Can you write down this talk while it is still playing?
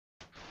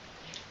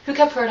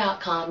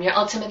hookah-pro.com, your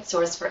ultimate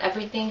source for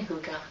everything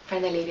hookah.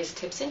 Find the latest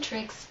tips and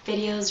tricks,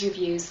 videos,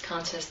 reviews,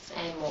 contests,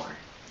 and more.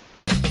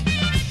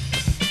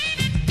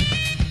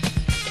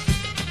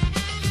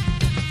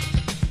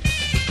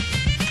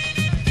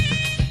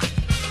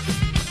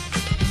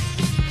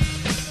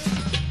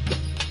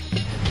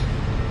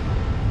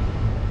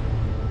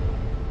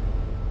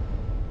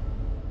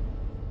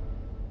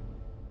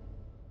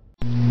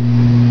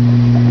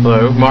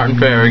 Hello, Martin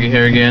Farragut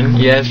here again.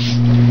 Yes,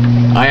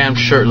 I am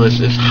shirtless.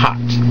 It's hot.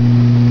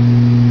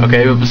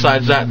 Okay, but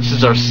besides that, this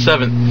is our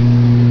 7th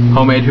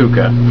homemade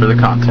hookah for the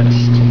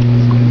contest.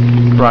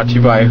 Brought to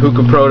you by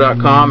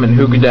hookah-pro.com and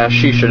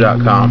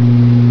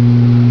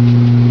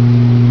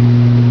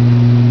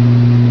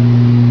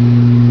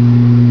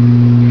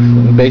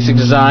hookah-shisha.com. Basic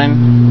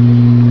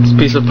design. This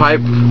piece of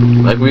pipe,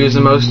 like we use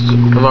in most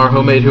of our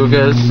homemade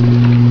hookahs.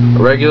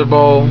 A regular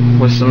bowl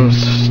with some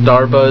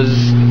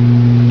starbuzz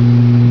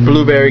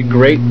blueberry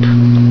grape,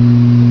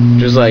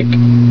 which is like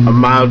a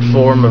mild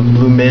form of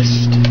blue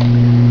mist,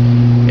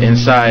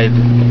 inside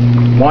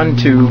one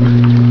tube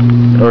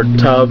or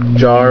tub,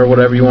 jar,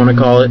 whatever you want to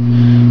call it.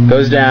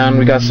 Goes down.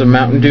 We got some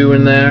Mountain Dew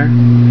in there.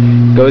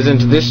 Goes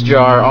into this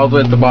jar all the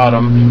way at the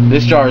bottom.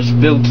 This jar is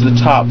filled to the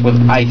top with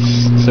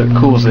ice, so it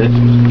cools it.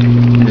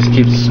 It just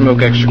keeps the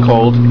smoke extra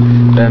cold.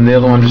 Then the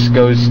other one just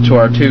goes to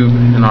our tube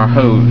and our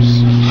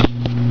hose.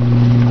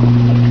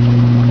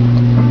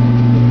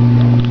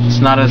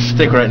 Not as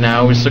thick right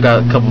now. We still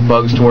got a couple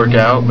bugs to work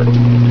out, but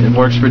it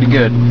works pretty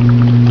good. I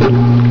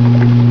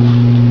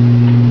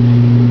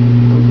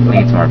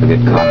think it's more of a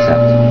good concept.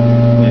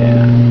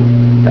 Yeah.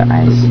 The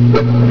ice.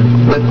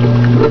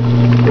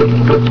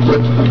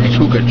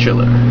 Hookah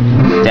chiller.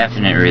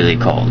 Definitely really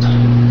cold.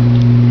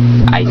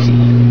 Icy.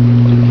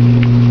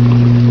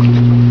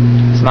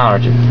 Smell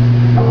origin.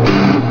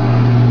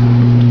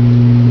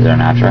 Is there an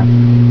outro?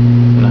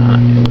 Nah.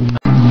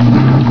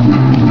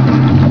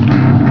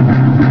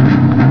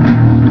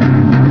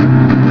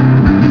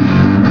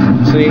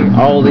 See,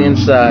 all the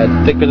inside,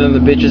 thicker than the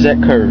bitches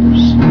at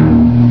curves.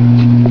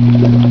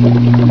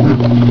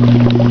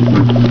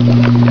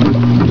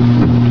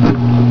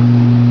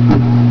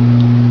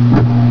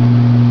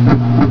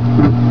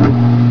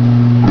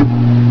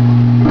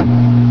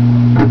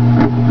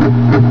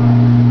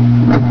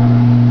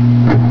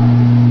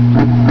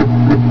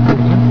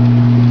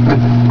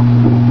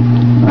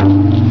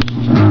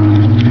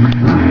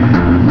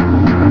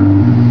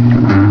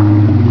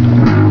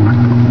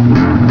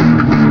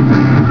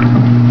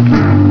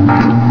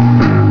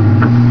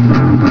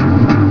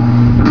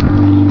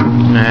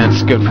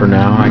 Good for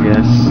now, I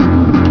guess.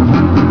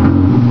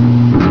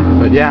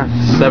 But yeah,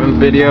 7th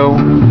video.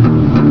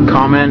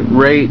 Comment,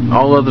 rate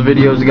all of the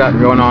videos we got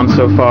going on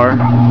so far.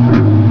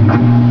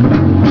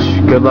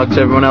 Good luck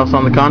to everyone else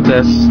on the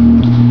contest.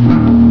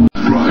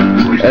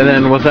 And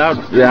then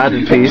without the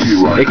added piece,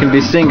 it can be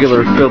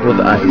singular, filled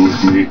with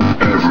ice.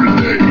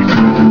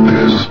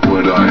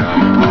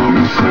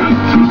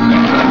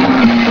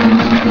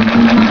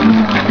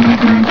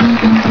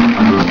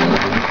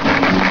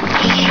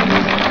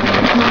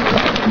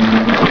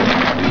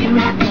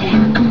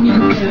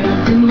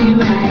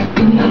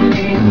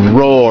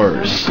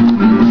 Roars.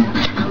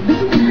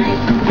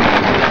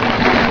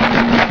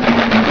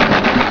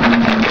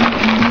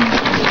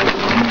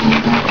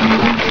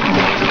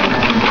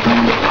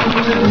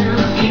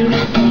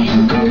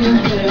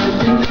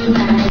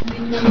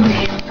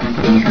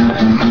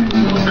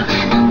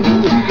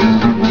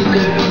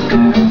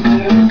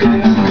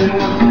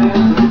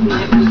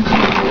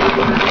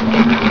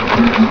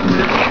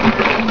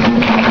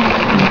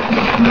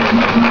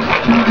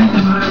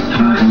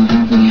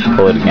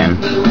 Pull it again.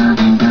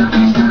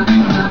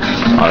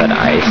 All that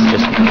ice,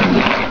 just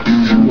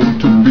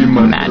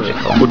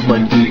magical. Put my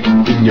dick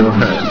in your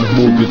hand,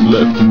 move it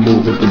left,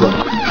 move it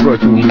right. Try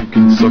to lick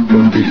and suck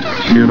on it.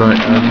 Here I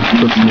am,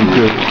 touch me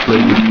good,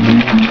 play with me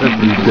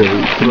every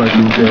day. Try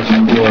to guess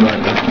what I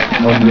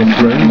am. I'm your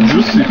friend,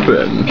 Juicy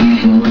Pen.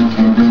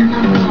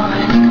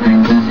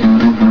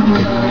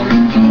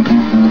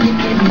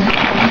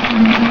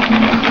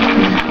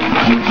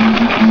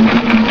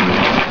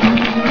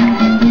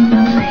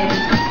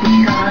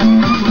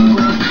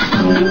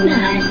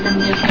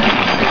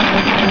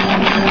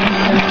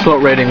 So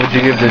what rating would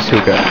you give this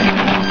hookah?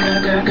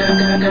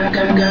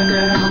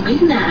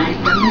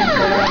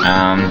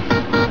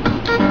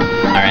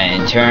 Alright,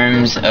 in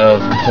terms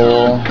of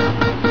pull,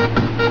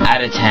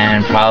 out of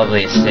 10,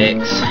 probably a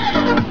 6.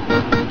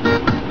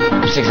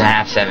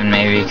 6.5, 7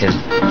 maybe, because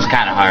it's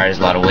kind of hard, there's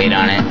a lot of weight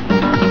on it.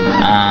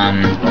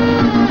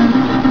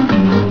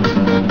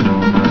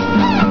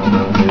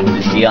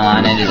 The feel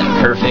on it isn't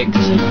perfect.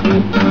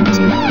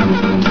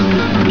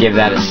 Give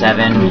that a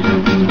 7.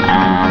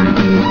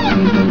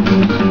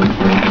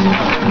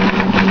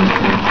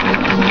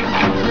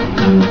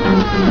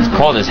 It's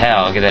cold as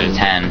hell, I'll give that a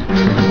 10.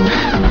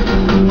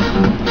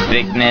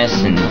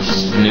 Thickness and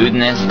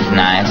smoothness is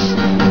nice.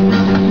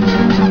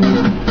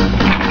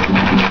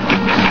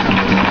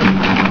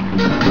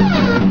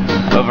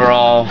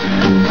 Overall,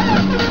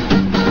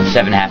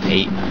 7.5,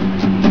 8.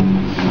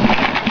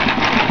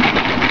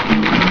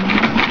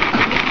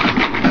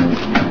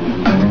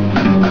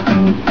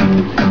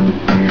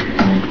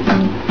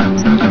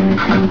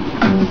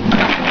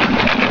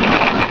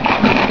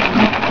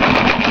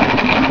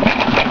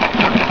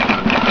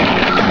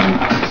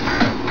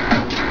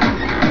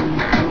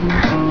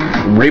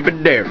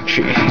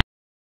 Arrivederci.